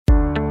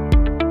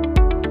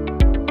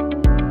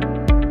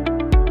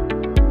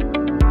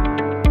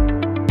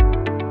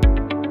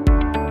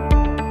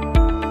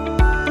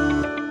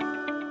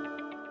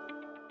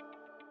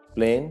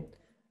explain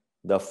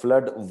the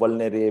flood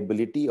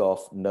vulnerability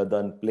of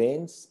Northern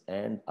Plains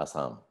and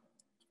Assam.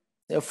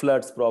 The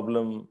floods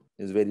problem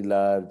is very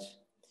large.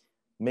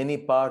 Many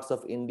parts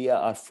of India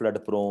are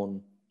flood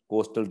prone.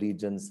 Coastal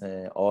regions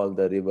hain, all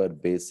the river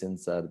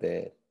basins are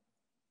there.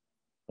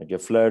 Okay,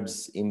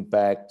 floods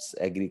impacts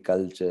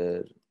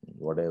agriculture,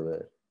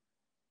 whatever.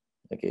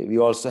 Okay, we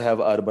also have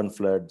urban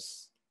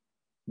floods,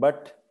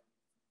 but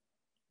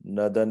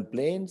Northern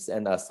Plains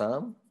and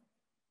Assam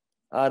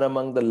are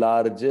among the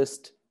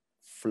largest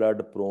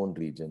flood-prone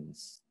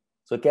regions.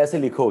 So, कैसे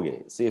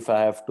लिखोगे? So, if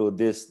I have to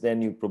this,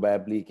 then you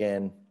probably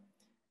can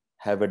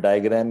have a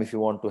diagram if you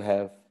want to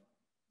have.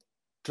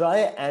 Try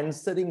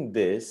answering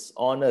this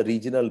on a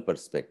regional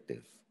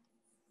perspective.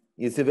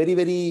 It's a very,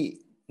 very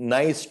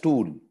nice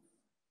tool.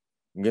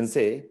 You can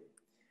say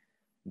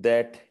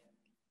that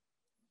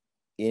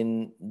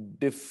in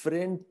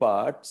different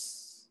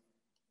parts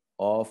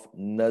of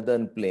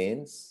Northern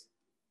Plains,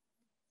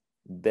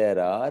 there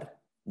are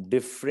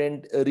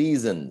different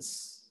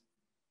reasons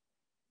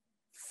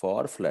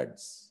for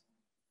floods.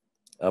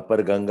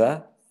 Upper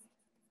Ganga,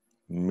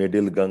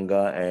 Middle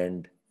Ganga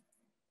and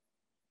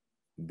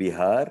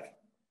Bihar,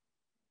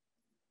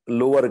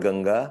 Lower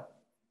Ganga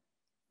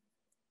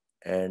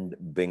and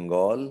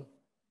Bengal,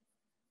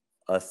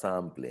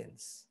 Assam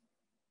Plains.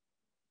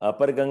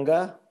 Upper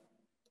Ganga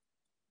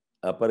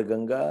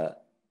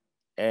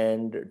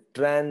and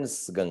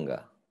Trans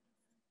Ganga.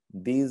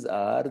 These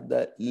are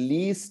the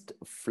least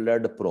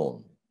flood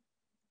prone.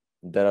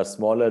 There are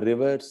smaller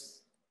rivers.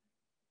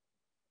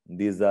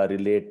 These are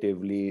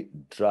relatively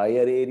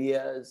drier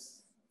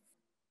areas.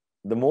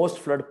 The most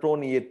flood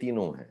prone ये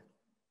तीनों हैं.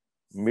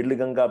 Middle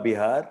Ganga,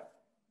 Bihar,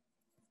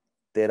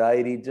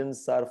 Terai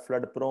regions are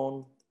flood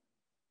prone.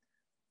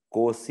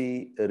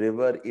 Kosi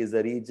River is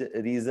a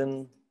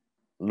reason.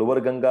 Lower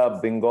Ganga,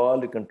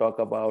 Bengal, you can talk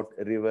about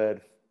river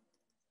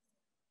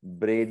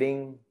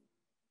braiding,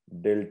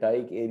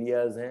 deltaic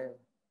areas हैं.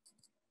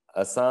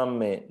 Assam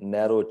में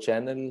narrow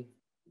channel,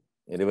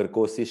 river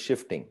Kosi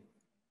shifting.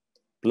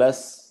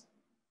 Plus,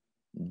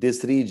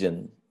 this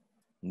region,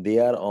 they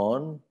are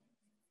on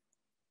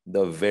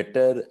the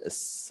wetter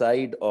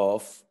side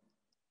of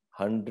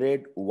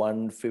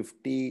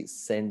 100-150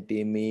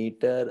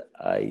 centimeter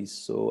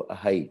ISO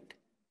height.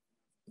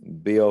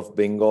 Bay of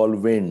Bengal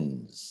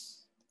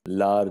winds,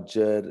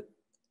 larger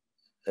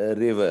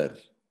river,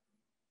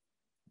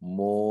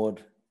 more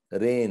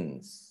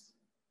rains,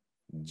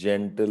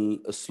 gentle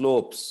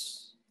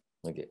slopes,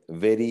 okay,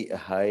 very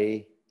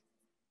high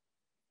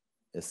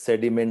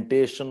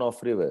sedimentation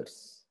of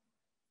rivers.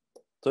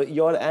 So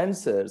your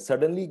answer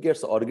suddenly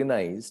gets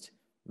organized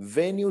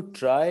when you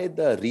try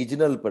the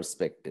regional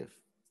perspective.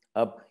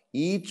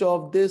 Each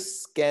of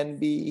this can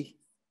be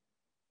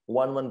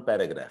one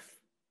paragraph.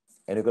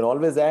 And you can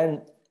always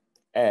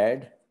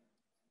add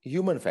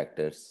human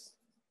factors.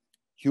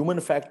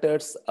 Human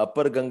factors,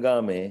 Upper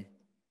Ganga में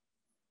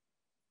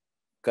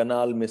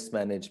canal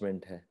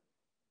mismanagement है.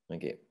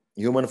 Okay.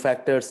 Human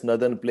factors,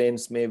 Northern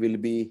Plains में will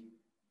be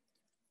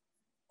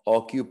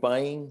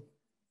occupying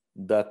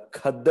the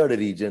Khaddad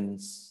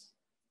regions.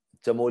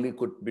 Chamoli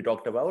could be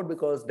talked about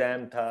because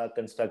dam tha,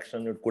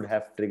 construction, it could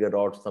have triggered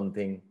out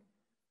something.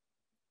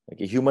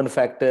 Okay. Human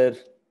factor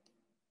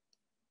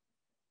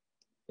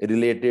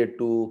related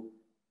to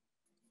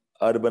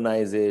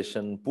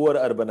urbanization, poor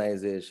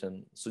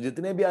urbanization. So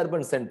जितने भी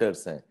urban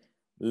centers हैं,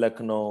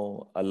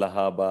 Lucknow,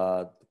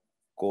 Allahabad,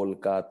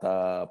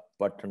 Kolkata,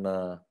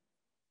 Patna,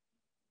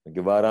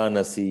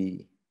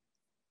 Varanasi,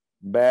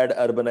 bad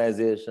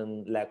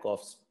urbanization, lack of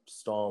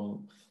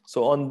storm.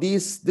 So on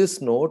this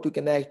note, you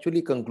can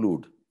actually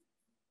conclude.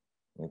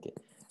 Okay.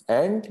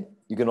 And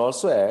you can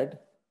also add,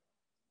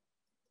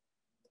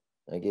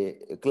 okay,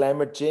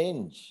 climate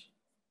change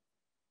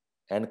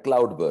and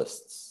cloud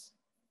bursts.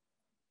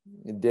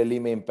 Delhi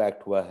में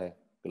impact हुआ है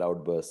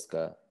cloud burst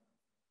का.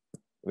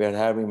 We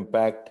have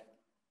impact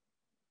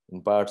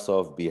in parts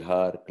of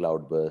Bihar,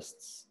 cloud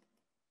bursts.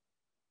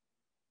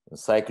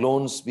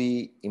 Cyclones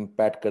भी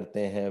impact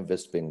करते हैं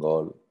West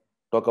Bengal.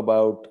 Talk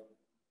about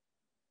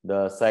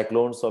the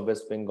cyclones of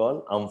West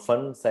Bengal,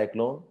 Amphan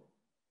cyclone.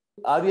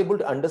 Are you able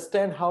to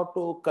understand how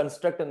to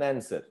construct an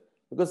answer?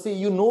 Because see,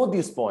 you know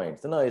these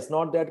points. No, it's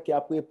not that कि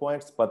आपको ये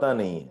points पता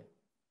नहीं है.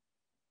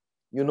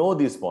 You know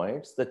these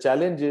points. The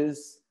challenge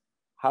is,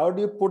 how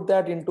do you put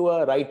that into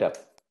a write-up?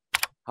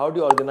 How do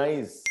you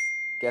organize?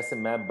 कैसे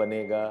map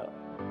बनेगा?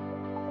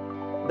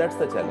 That's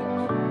the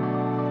challenge.